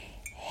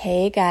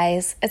Hey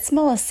guys, it's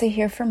Melissa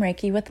here from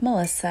Reiki with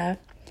Melissa.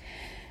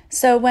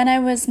 So when I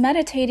was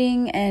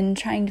meditating and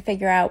trying to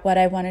figure out what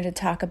I wanted to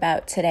talk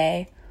about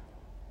today,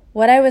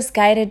 what I was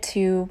guided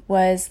to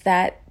was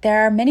that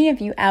there are many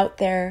of you out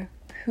there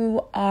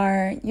you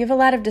have a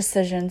lot of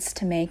decisions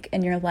to make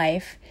in your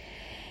life,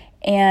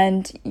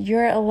 and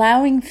you're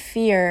allowing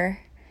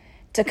fear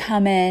to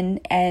come in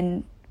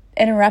and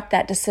interrupt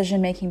that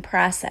decision-making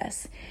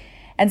process.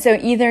 And so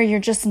either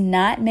you're just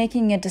not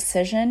making a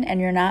decision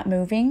and you're not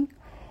moving,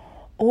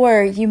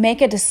 or you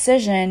make a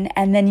decision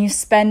and then you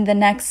spend the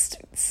next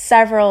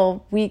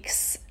several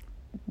weeks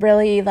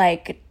really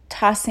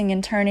tossing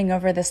and turning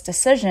over this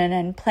decision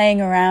and playing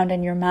around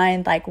in your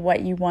mind like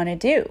what you want to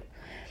do,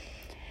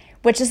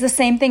 which is the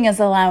same thing as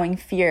allowing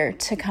fear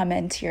to come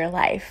into your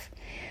life.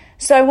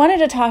 So I wanted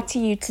to talk to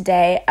you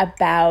today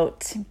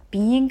about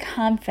being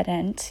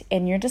confident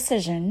in your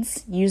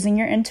decisions, using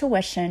your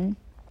intuition,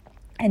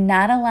 and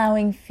not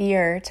allowing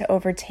fear to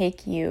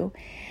overtake you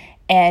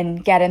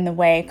and get in the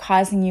way,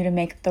 causing you to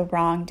make the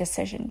wrong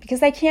decision.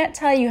 Because I can't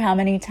tell you how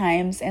many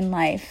times in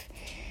life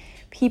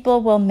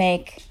people will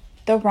make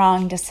the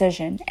wrong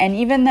decision. And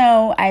even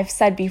though I've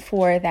said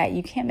before that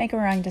you can't make a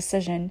wrong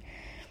decision,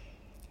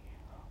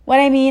 what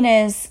I mean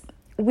is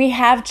we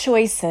have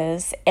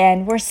choices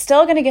and we're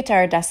still going to get to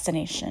our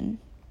destination.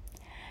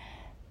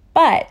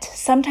 But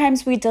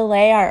sometimes we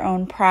delay our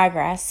own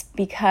progress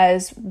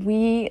because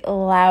we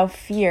allow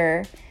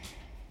fear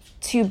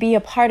to be a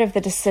part of the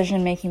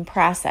decision-making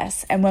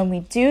process. And when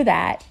we do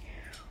that,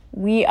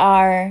 we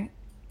are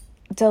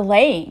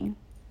delaying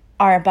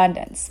our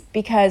abundance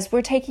because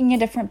we're taking a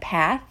different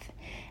path.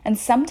 And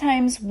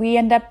sometimes we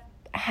end up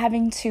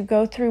having to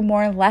go through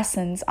more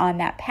lessons on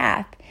that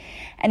path.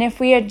 And if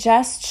we had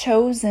just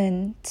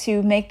chosen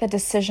to make the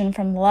decision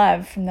from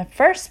love from the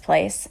first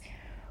place,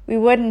 we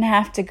wouldn't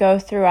have to go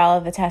through all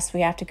of the tests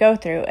we have to go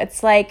through.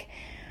 It's like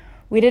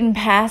we didn't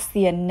pass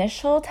the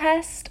initial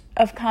test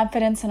of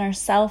confidence in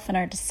ourselves and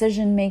our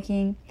decision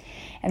making,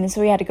 and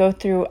so we had to go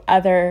through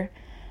other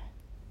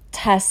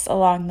tests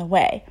along the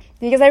way.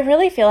 Because I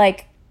really feel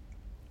like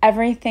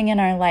everything in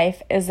our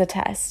life is a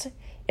test.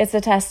 It's a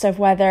test of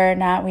whether or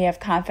not we have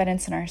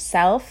confidence in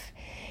ourselves,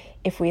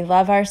 if we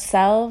love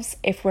ourselves,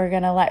 if we're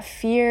going to let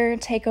fear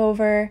take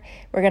over,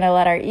 we're going to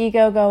let our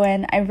ego go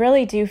in. I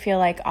really do feel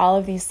like all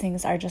of these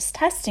things are just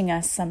testing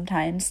us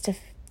sometimes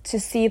to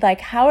see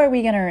how are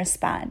we going to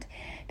respond?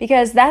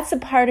 Because that's a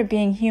part of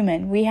being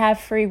human. We have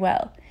free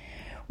will.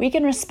 We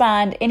can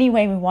respond any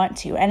way we want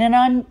to. And then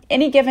on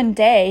any given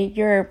day,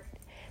 your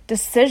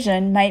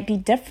decision might be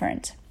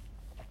different.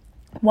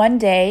 One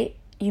day,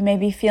 you may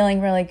be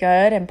feeling really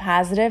good and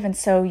positive, and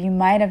so you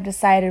might have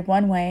decided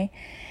one way.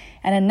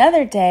 And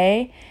another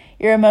day,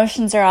 your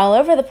emotions are all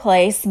over the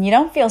place and you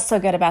don't feel so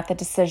good about the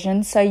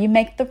decision, so you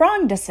make the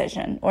wrong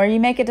decision. Or you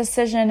make a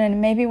decision and it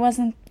maybe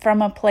wasn't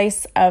from a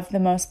place of the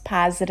most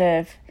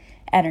positive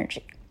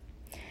energy.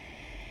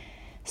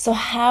 So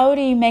how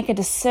do you make a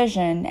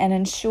decision and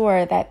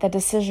ensure that the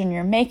decision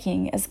you're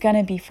making is going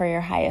to be for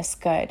your highest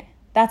good?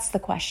 That's the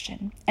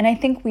question. And I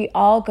think we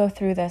all go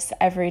through this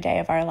every day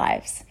of our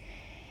lives.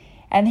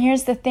 And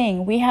here's the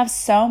thing, we have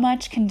so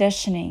much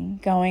conditioning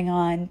going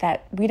on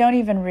that we don't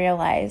even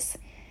realize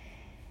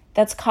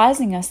that's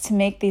causing us to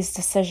make these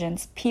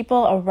decisions.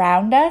 People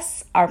around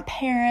us, our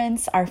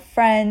parents, our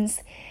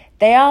friends,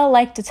 they all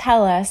like to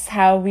tell us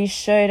how we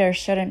should or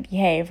shouldn't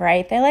behave,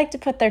 right? They like to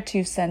put their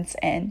 2 cents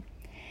in,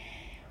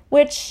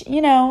 which, a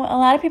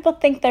lot of people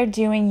think they're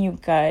doing you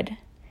good.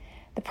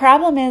 The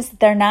problem is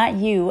they're not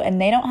you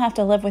and they don't have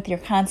to live with your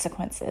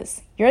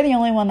consequences. You're the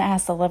only one that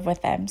has to live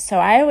with them. So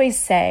I always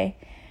say,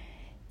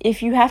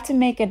 if you have to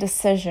make a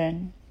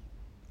decision,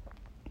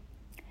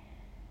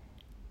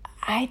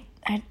 I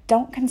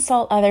don't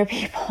consult other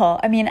people.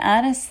 I mean,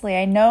 honestly,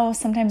 I know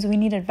sometimes we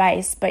need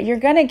advice, but you're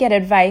going to get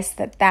advice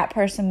that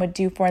person would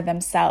do for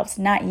themselves,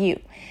 not you.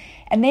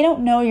 And they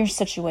don't know your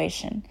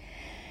situation.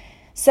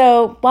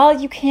 So while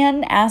you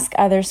can ask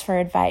others for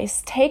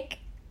advice, take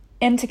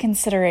into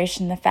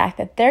consideration the fact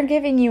that they're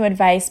giving you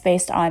advice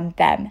based on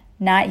them,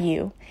 not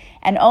you.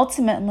 And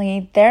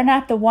ultimately, they're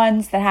not the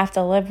ones that have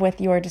to live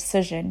with your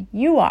decision.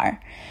 You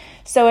are.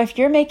 So if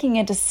you're making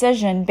a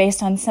decision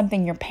based on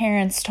something your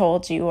parents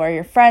told you or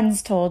your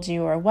friends told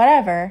you or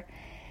whatever,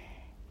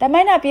 that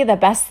might not be the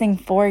best thing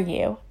for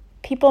you.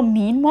 People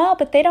mean well,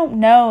 but they don't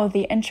know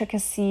the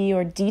intricacy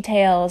or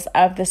details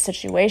of the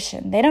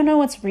situation. They don't know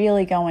what's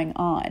really going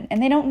on,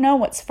 and they don't know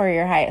what's for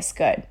your highest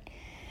good.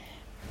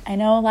 I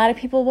know a lot of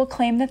people will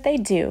claim that they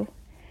do,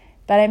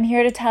 but I'm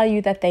here to tell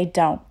you that they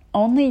don't.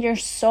 Only your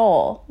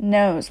soul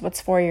knows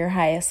what's for your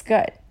highest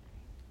good.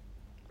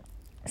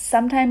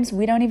 Sometimes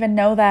we don't even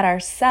know that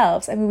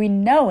ourselves. I mean, we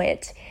know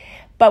it,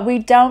 but we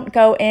don't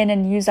go in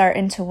and use our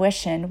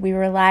intuition. We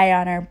rely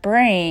on our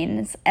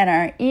brains and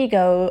our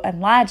ego and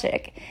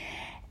logic.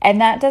 And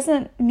that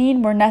doesn't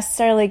mean we're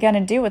necessarily going to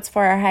do what's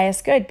for our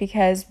highest good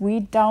because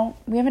we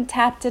haven't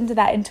tapped into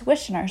that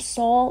intuition. Our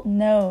soul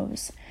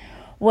knows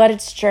what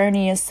its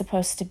journey is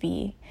supposed to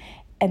be.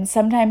 And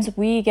sometimes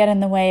we get in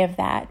the way of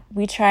that.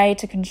 We try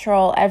to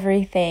control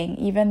everything,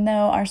 even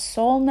though our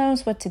soul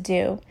knows what to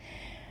do.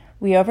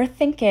 We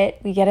overthink it,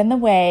 we get in the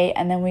way,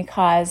 and then we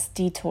cause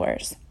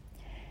detours.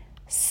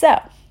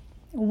 So,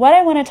 what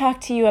I want to talk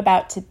to you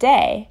about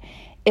today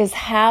is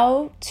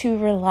how to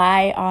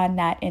rely on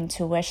that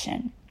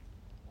intuition.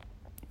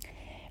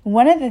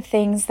 One of the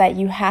things that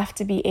you have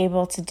to be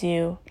able to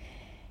do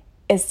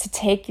is to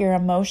take your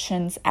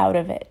emotions out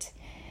of it.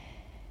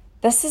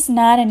 This is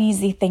not an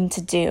easy thing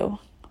to do,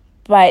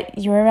 but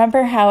you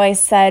remember how I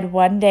said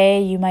one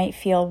day you might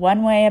feel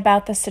one way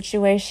about the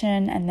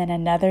situation and then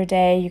another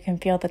day you can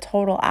feel the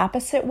total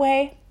opposite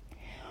way?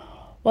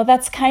 Well,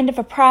 that's kind of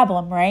a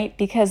problem, right?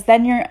 Because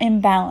then you're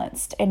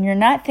imbalanced and you're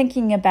not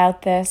thinking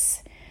about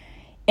this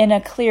in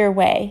a clear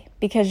way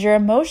because your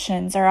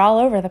emotions are all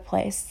over the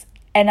place.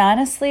 And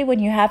honestly, when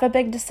you have a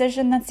big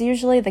decision, that's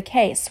usually the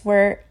case.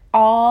 We're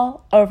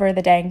all over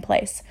the dang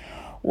place.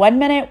 One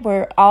minute,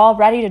 we're all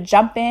ready to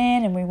jump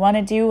in and we want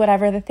to do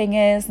whatever the thing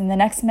is. And the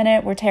next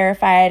minute, we're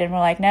terrified and we're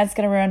like, no, it's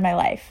going to ruin my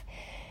life.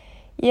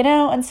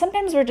 And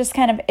sometimes we're just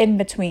kind of in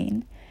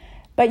between.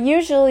 But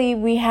usually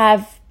we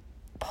have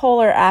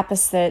polar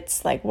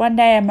opposites. Like one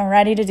day, I'm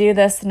ready to do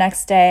this. The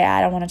next day,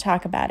 I don't want to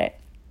talk about it.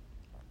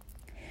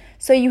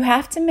 So you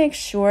have to make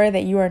sure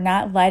that you are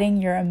not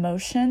letting your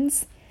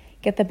emotions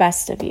get the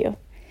best of you.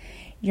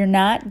 You're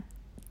not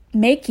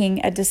making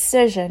a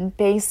decision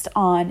based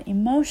on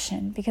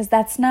emotion because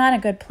that's not a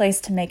good place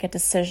to make a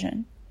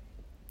decision.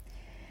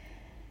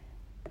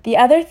 The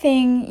other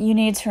thing you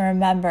need to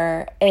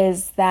remember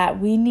is that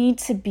we need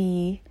to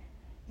be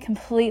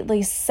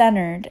completely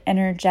centered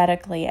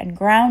energetically and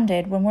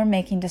grounded when we're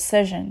making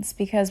decisions,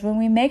 because when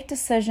we make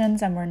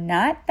decisions and we're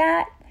not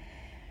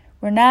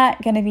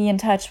going to be in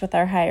touch with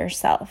our higher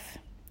self.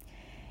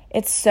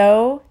 It's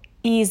so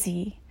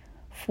easy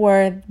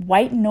for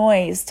white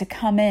noise to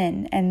come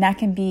in, and that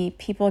can be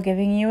people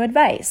giving you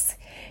advice,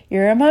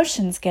 your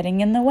emotions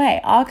getting in the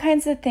way, all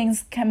kinds of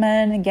things come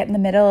in and get in the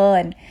middle,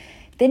 and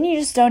then you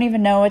just don't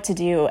even know what to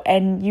do,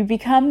 and you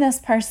become this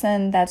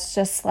person that's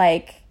just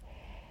like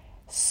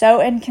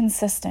so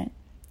inconsistent.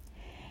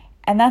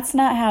 And that's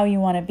not how you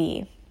want to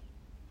be,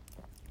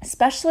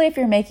 especially if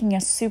you're making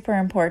a super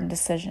important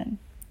decision.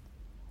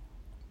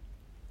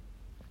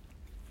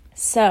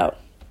 So,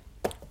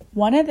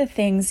 one of the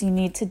things you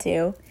need to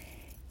do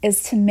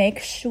is to make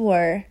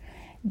sure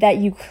that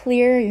you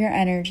clear your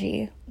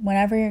energy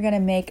whenever you're going to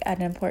make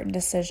an important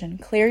decision.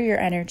 Clear your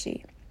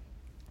energy.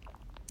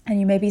 And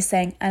you may be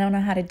saying, I don't know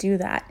how to do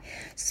that.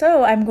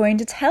 So I'm going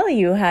to tell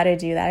you how to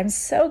do that. I'm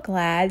so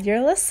glad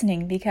you're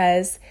listening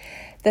because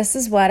this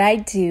is what I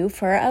do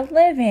for a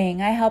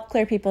living. I help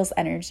clear people's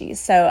energy.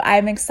 So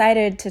I'm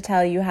excited to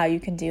tell you how you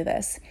can do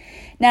this.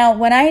 Now,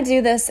 when I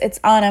do this, it's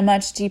on a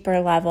much deeper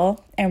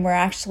level, and we're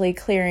actually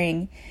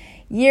clearing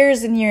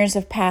years and years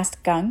of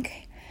past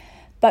gunk.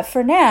 But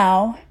for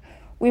now,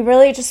 we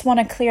really just want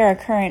to clear our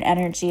current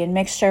energy and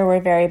make sure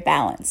we're very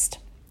balanced.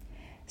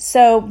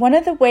 So one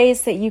of the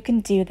ways that you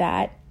can do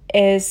that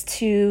is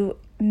to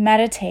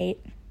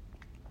meditate.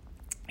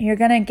 You're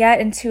going to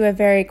get into a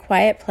very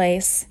quiet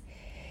place,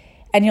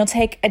 and you'll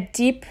take a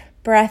deep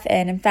breath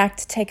in. In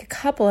fact, take a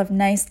couple of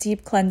nice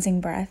deep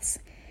cleansing breaths.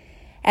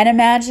 And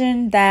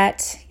imagine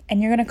that,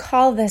 and you're going to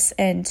call this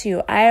in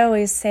too. I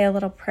always say a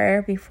little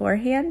prayer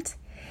beforehand.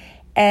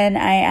 And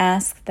I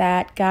ask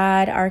that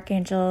God,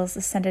 archangels,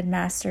 ascended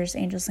masters,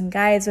 angels, and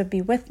guides would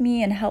be with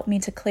me and help me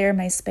to clear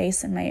my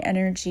space and my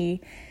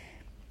energy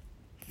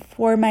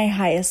for my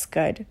highest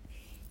good.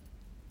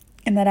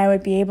 And that I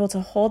would be able to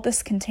hold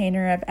this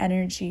container of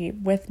energy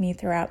with me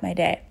throughout my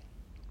day.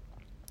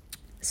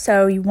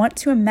 So you want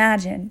to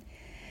imagine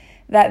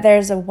that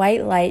there's a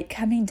white light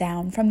coming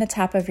down from the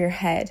top of your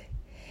head.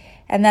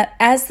 And that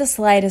as this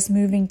light is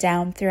moving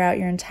down throughout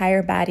your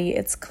entire body,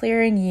 it's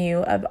clearing you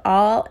of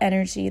all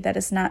energy that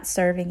is not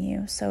serving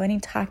you. So any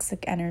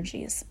toxic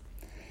energies.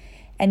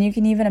 And you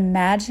can even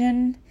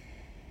imagine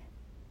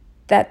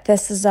that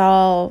this is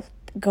all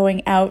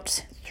going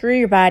out through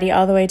your body,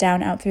 all the way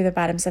down, out through the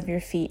bottoms of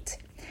your feet.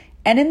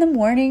 And in the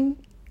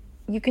morning,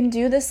 you can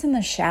do this in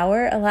the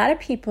shower. A lot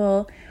of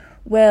people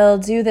will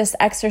do this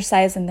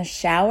exercise in the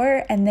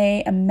shower, and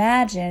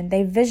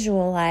they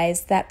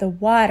visualize that the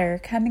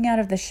water coming out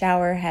of the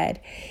shower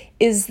head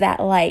is that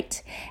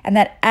light, and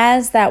that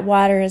as that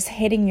water is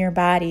hitting your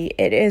body,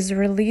 it is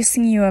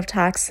releasing you of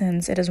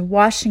toxins, it is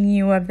washing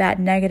you of that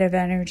negative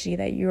energy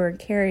that you are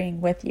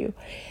carrying with you.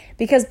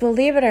 Because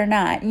believe it or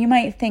not, you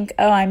might think,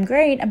 oh, I'm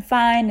great, I'm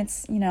fine,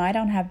 I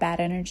don't have bad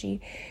energy.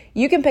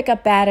 You can pick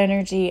up bad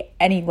energy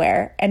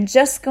anywhere. And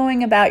just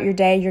going about your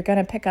day, you're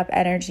going to pick up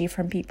energy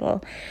from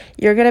people.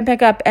 You're going to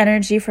pick up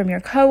energy from your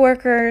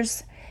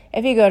coworkers.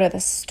 If you go to the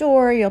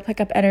store, you'll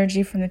pick up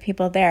energy from the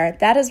people there.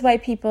 That is why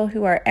people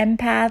who are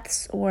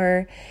empaths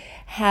or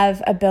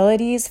have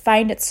abilities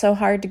find it so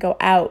hard to go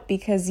out,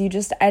 because you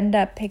just end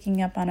up picking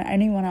up on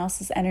anyone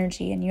else's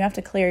energy, and you have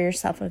to clear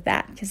yourself of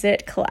that because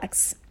it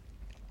collects.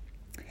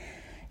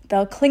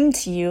 they'll cling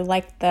to you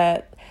like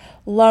the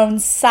lone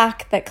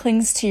sock that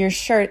clings to your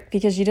shirt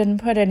because you didn't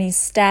put any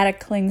static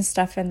cling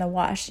stuff in the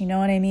wash. You know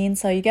what I mean?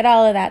 So you get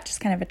all of that just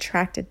kind of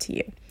attracted to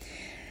you.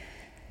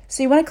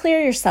 So you want to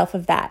clear yourself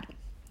of that.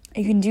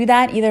 You can do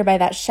that either by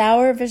that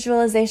shower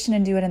visualization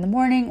and do it in the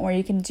morning, or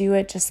you can do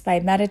it just by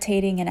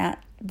meditating and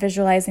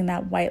visualizing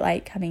that white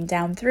light coming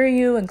down through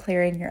you and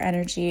clearing your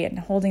energy and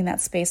holding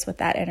that space with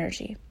that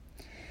energy.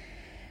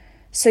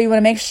 So you want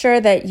to make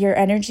sure that your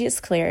energy is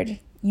cleared.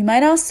 You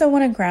might also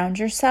want to ground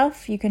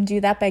yourself. You can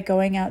do that by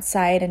going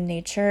outside in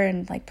nature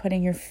and like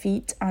putting your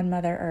feet on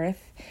Mother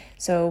Earth.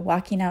 So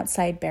walking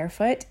outside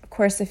barefoot. Of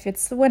course, if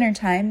it's the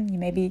wintertime,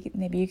 maybe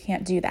you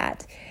can't do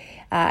that.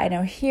 I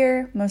know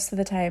here, most of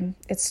the time,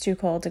 it's too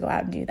cold to go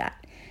out and do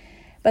that.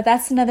 But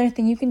that's another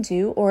thing you can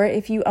do. Or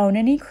if you own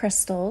any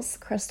crystals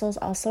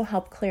also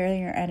help clear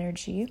your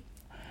energy.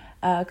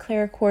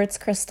 Clear quartz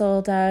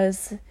crystal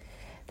does.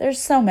 There's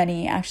so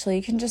many, actually.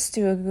 You can just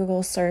do a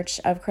Google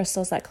search of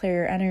crystals that clear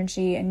your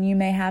energy, and you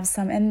may have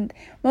some. And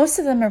most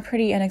of them are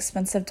pretty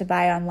inexpensive to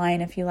buy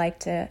online if you like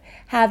to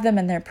have them,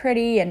 and they're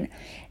pretty. And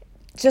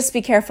just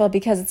be careful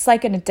because it's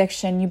like an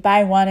addiction. You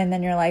buy one and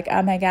then you're like,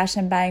 oh my gosh,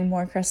 I'm buying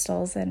more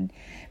crystals. And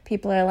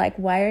people are like,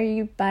 why are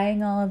you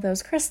buying all of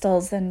those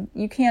crystals? And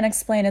you can't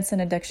explain it's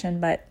an addiction,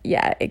 but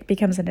yeah, it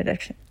becomes an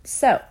addiction.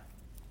 So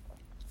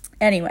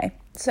anyway,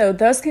 so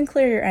those can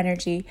clear your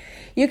energy.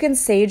 You can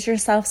sage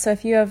yourself. So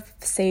if you have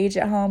sage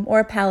at home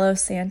or Palo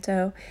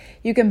Santo,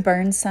 you can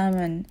burn some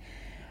and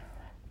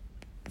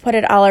put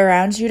it all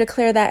around you to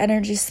clear that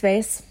energy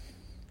space.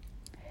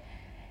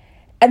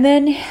 And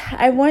then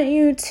I want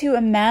you to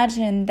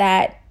imagine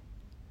that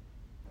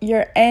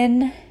you're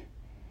in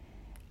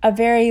a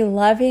very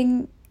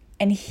loving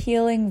and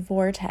healing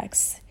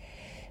vortex.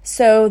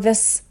 So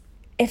this,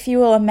 if you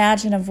will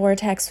imagine a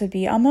vortex, would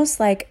be almost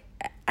like,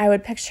 I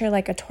would picture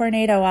like a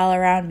tornado all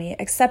around me,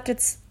 except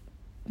it's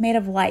made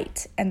of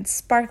light and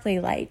sparkly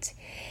light.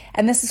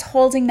 And this is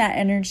holding that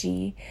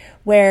energy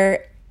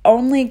where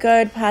only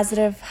good,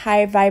 positive,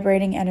 high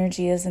vibrating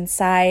energy is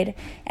inside,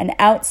 and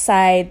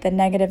outside the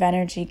negative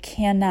energy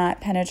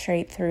cannot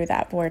penetrate through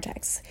that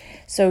vortex.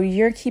 So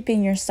you're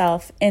keeping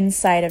yourself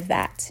inside of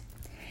that.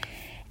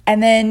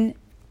 And then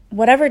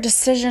whatever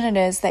decision it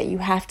is that you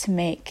have to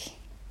make,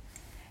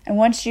 I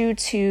want you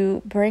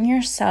to bring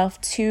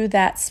yourself to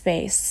that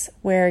space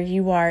where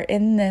you are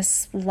in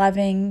this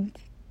loving,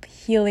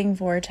 healing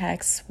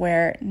vortex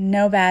where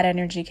no bad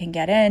energy can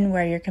get in,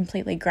 where you're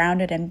completely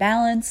grounded and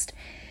balanced.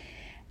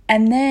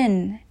 And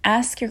then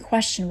ask your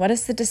question, what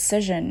is the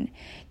decision?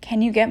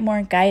 Can you get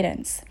more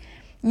guidance?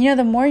 You know,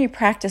 the more you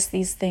practice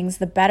these things,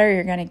 the better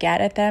you're going to get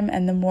at them,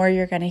 and the more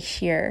you're going to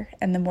hear,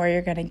 and the more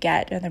you're going to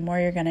get, and the more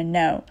you're going to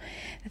know.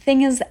 The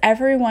thing is,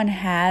 everyone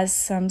has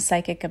some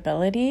psychic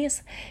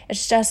abilities.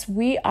 It's just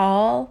we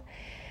all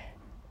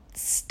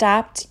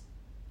stopped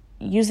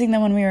using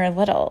them when we were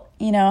little.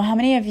 You know, how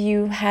many of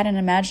you had an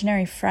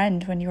imaginary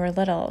friend when you were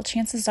little?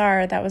 Chances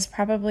are that was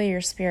probably your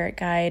spirit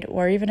guide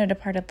or even a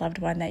departed loved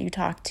one that you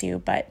talked to,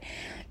 but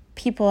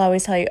people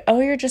always tell you,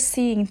 oh, you're just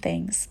seeing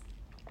things.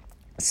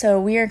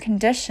 So we are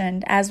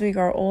conditioned as we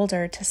grow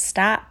older to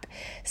stop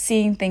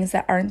seeing things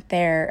that aren't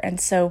there, and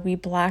so we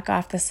block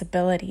off this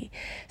ability.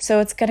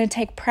 So it's going to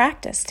take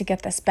practice to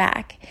get this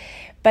back.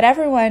 But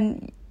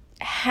everyone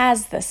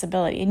has this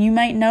ability, and you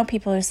might know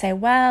people who say,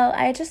 well,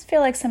 I just feel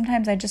like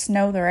sometimes I just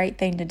know the right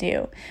thing to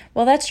do.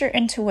 Well, that's your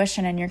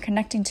intuition, and you're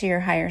connecting to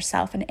your higher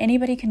self, and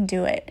anybody can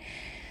do it.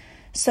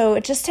 So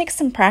it just takes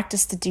some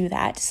practice to do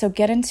that. So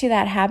get into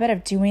that habit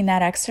of doing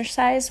that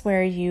exercise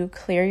where you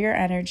clear your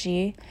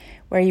energy,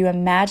 where you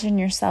imagine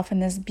yourself in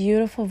this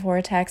beautiful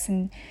vortex,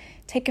 and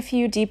take a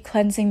few deep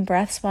cleansing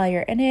breaths while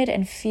you're in it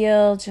and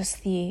feel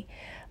just the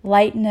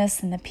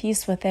lightness and the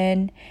peace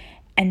within.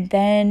 And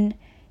then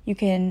you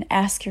can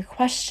ask your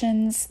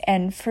questions.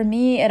 And for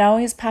me, it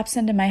always pops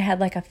into my head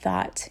like a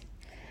thought.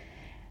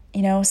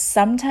 You know,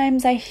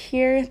 sometimes I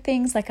hear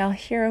things like I'll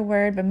hear a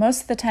word, but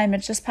most of the time it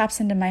just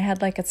pops into my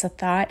head like it's a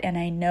thought, and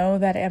I know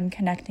that I'm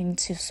connecting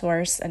to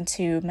source and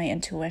to my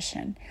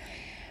intuition.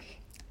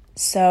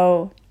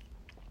 So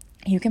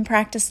you can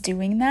practice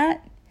doing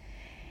that,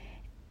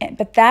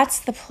 but that's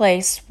the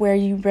place where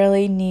you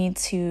really need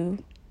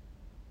to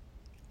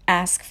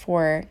ask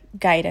for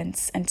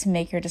guidance and to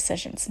make your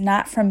decisions,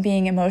 not from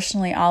being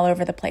emotionally all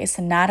over the place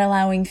and not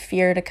allowing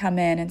fear to come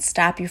in and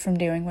stop you from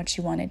doing what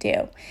you want to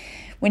do.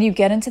 When you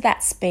get into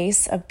that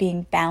space of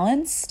being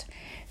balanced,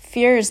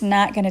 fear is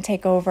not going to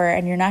take over,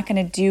 and you're not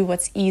going to do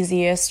what's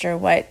easiest or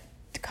what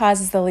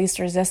causes the least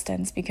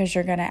resistance, because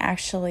you're going to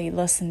actually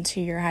listen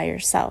to your higher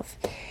self.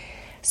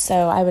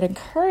 So I would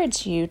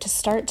encourage you to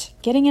start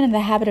getting into the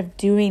habit of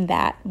doing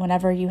that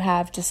whenever you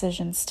have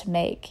decisions to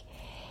make.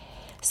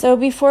 So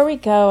before we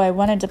go, I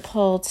wanted to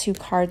pull 2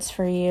 cards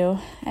for you.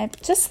 I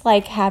just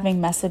like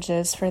having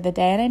messages for the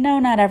day, and I know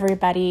not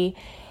everybody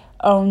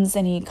owns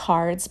any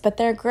cards, but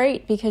they're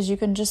great because you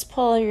can just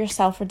pull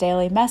yourself a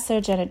daily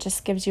message and it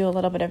just gives you a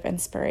little bit of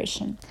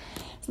inspiration.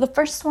 So the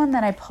first one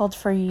that I pulled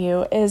for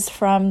you is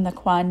from the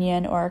Kuan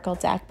Yin Oracle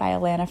deck by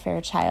Alana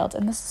Fairchild,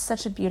 and this is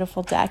such a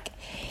beautiful deck.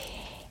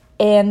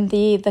 And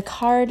the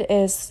card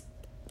is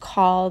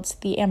called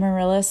the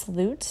Amaryllis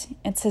Lute.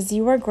 It says,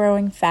 you are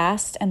growing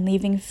fast and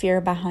leaving fear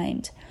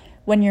behind.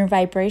 When your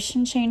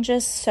vibration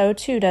changes, so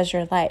too does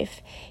your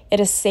life.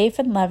 It is safe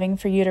and loving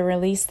for you to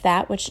release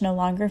that which no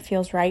longer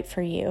feels right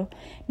for you.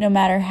 No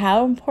matter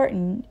how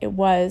important it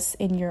was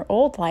in your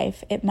old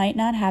life, it might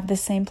not have the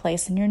same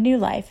place in your new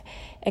life.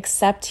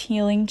 Accept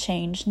healing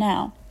change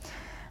now.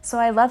 So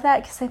I love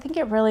that because I think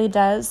it really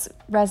does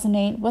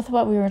resonate with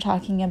what we were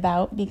talking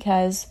about,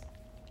 because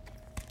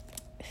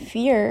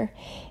fear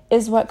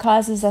is what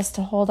causes us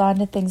to hold on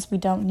to things we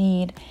don't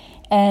need.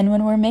 And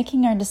when we're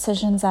making our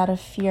decisions out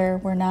of fear,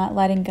 we're not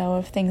letting go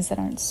of things that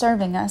aren't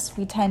serving us.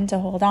 We tend to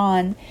hold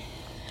on.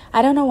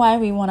 I don't know why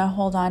we want to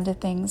hold on to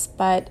things,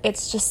 but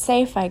it's just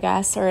safe, I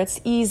guess, or it's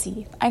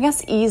easy. I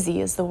guess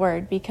easy is the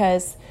word,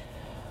 because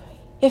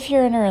if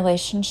you're in a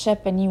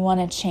relationship and you want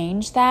to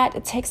change that,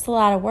 it takes a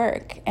lot of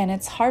work and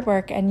it's hard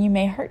work, and you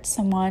may hurt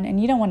someone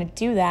and you don't want to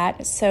do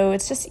that. So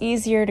it's just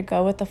easier to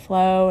go with the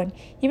flow, and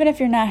even if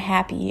you're not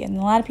happy, and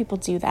a lot of people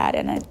do that,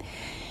 and I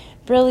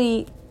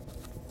really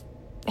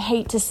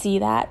hate to see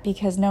that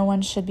because no one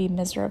should be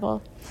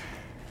miserable.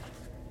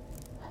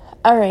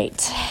 All right,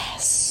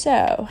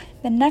 so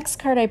the next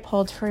card I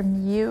pulled for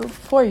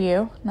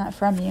you, not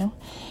from you,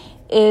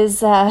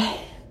 is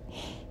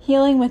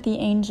Healing with the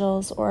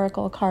Angels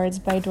Oracle Cards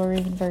by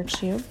Doreen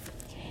Virtue,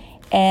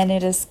 and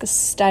it is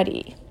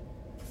Study.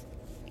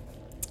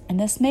 And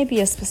this may be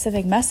a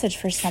specific message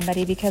for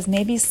somebody, because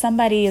maybe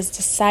somebody is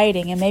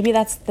deciding, and maybe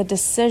that's the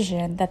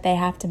decision that they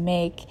have to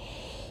make,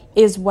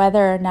 is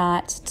whether or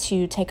not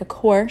to take a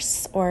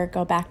course or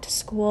go back to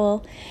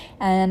school.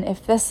 And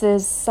if this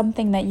is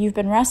something that you've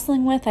been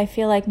wrestling with, I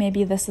feel like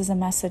maybe this is a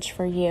message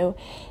for you.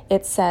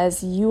 It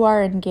says, you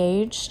are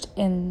engaged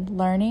in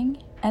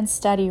learning and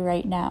study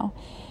right now.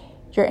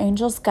 Your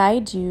angels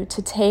guide you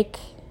to take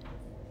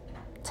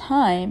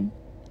time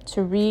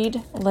to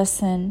read,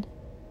 listen,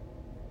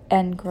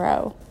 and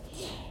grow.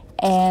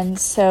 And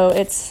so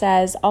it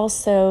says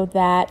also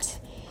that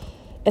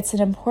it's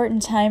an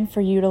important time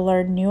for you to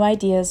learn new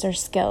ideas or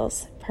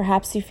skills.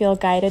 Perhaps you feel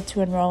guided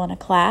to enroll in a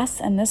class,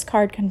 and this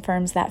card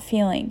confirms that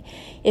feeling.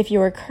 If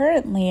you are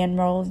currently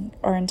enrolled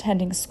or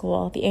attending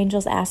school, the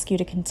angels ask you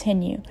to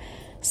continue.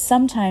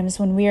 Sometimes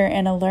when we are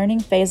in a learning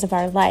phase of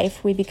our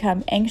life, we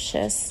become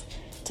anxious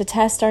to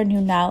test our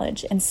new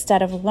knowledge.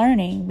 Instead of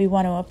learning, we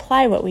want to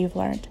apply what we've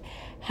learned.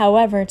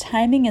 However,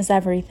 timing is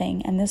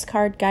everything, and this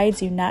card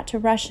guides you not to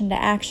rush into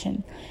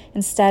action.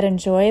 Instead,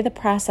 enjoy the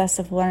process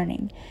of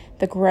learning.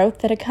 The growth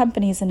that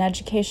accompanies an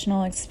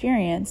educational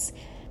experience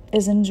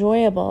is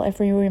enjoyable if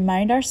we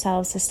remind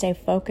ourselves to stay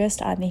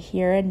focused on the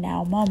here and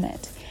now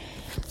moment.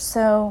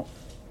 So,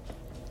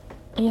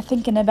 you're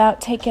thinking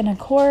about taking a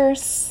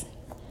course,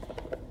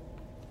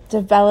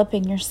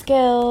 developing your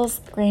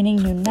skills, gaining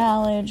new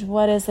knowledge.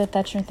 What is it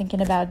that you're thinking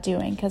about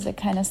doing? Because it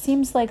kind of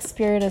seems like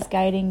Spirit is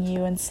guiding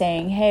you and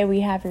saying, hey, we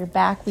have your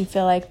back. We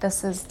feel like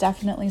this is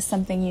definitely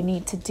something you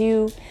need to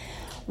do.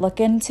 Look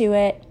into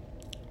it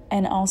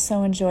and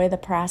also enjoy the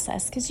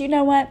process. Because you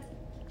know what?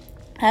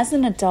 As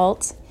an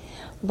adult,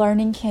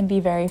 learning can be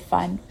very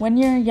fun. When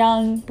you're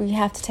young, we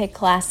have to take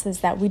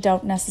classes that we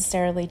don't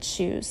necessarily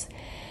choose.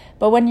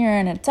 But when you're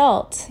an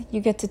adult,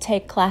 you get to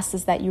take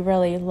classes that you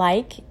really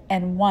like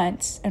and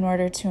want in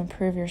order to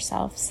improve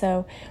yourself.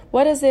 So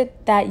what is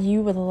it that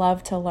you would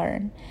love to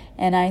learn?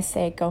 And I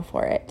say go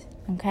for it,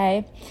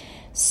 okay?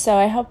 So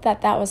I hope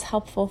that was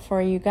helpful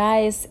for you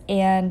guys.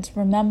 And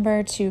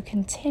remember to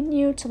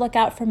continue to look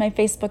out for my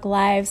Facebook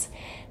Lives,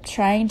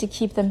 trying to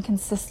keep them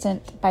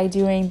consistent by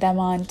doing them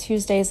on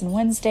Tuesdays and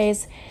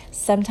Wednesdays.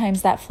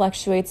 Sometimes that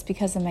fluctuates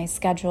because of my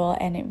schedule,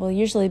 and it will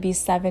usually be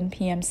 7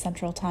 p.m.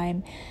 Central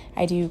Time.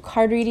 I do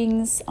card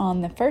readings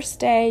on the first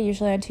day,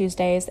 usually on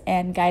Tuesdays,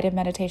 and guided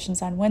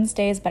meditations on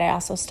Wednesdays, but I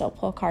also still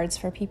pull cards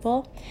for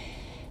people.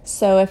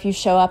 So if you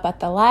show up at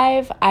the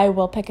live, I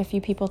will pick a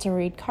few people to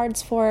read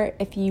cards for.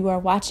 If you are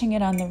watching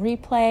it on the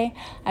replay,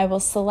 I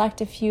will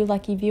select a few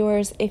lucky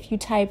viewers. If you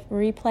type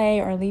replay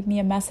or leave me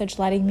a message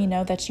letting me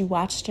know that you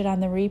watched it on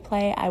the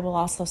replay, I will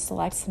also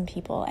select some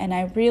people. And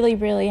I really,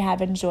 really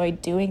have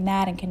enjoyed doing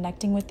that and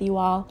connecting with you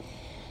all.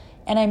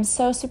 And I'm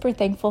so super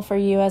thankful for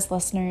you as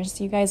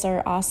listeners. You guys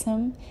are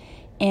awesome.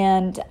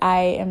 And I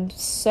am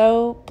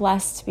so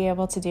blessed to be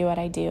able to do what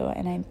I do.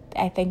 And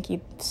I thank you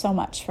so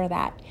much for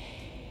that.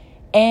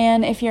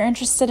 And if you're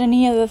interested in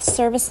any of the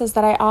services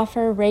that I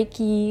offer,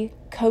 Reiki,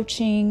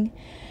 coaching,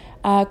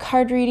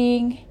 card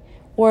reading,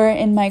 or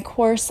in my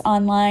course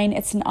online,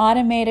 it's an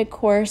automated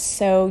course.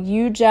 So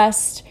you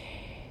just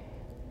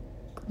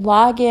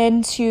log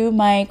into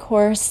my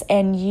course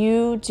and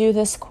you do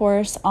this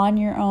course on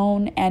your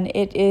own, and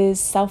it is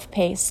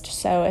self-paced.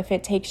 So if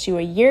it takes you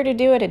a year to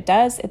do it, it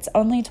does. It's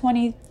only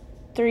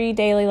 23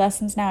 daily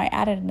lessons now. I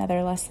added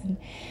another lesson.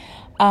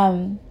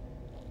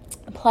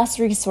 Plus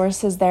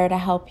resources there to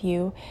help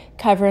you,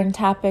 covering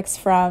topics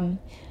from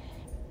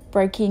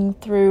breaking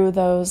through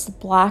those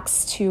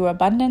blocks to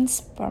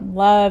abundance, from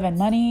love and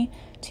money,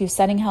 to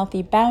setting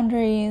healthy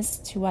boundaries,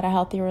 to what a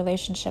healthy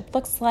relationship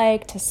looks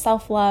like, to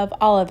self-love,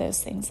 all of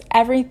those things.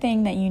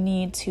 Everything that you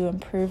need to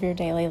improve your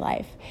daily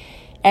life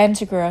and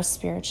to grow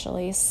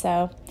spiritually.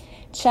 So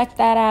check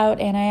that out,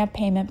 and I have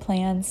payment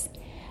plans.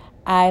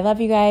 I love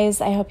you guys.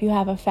 I hope you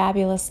have a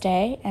fabulous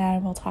day,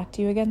 and we'll talk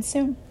to you again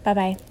soon.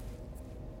 Bye-bye.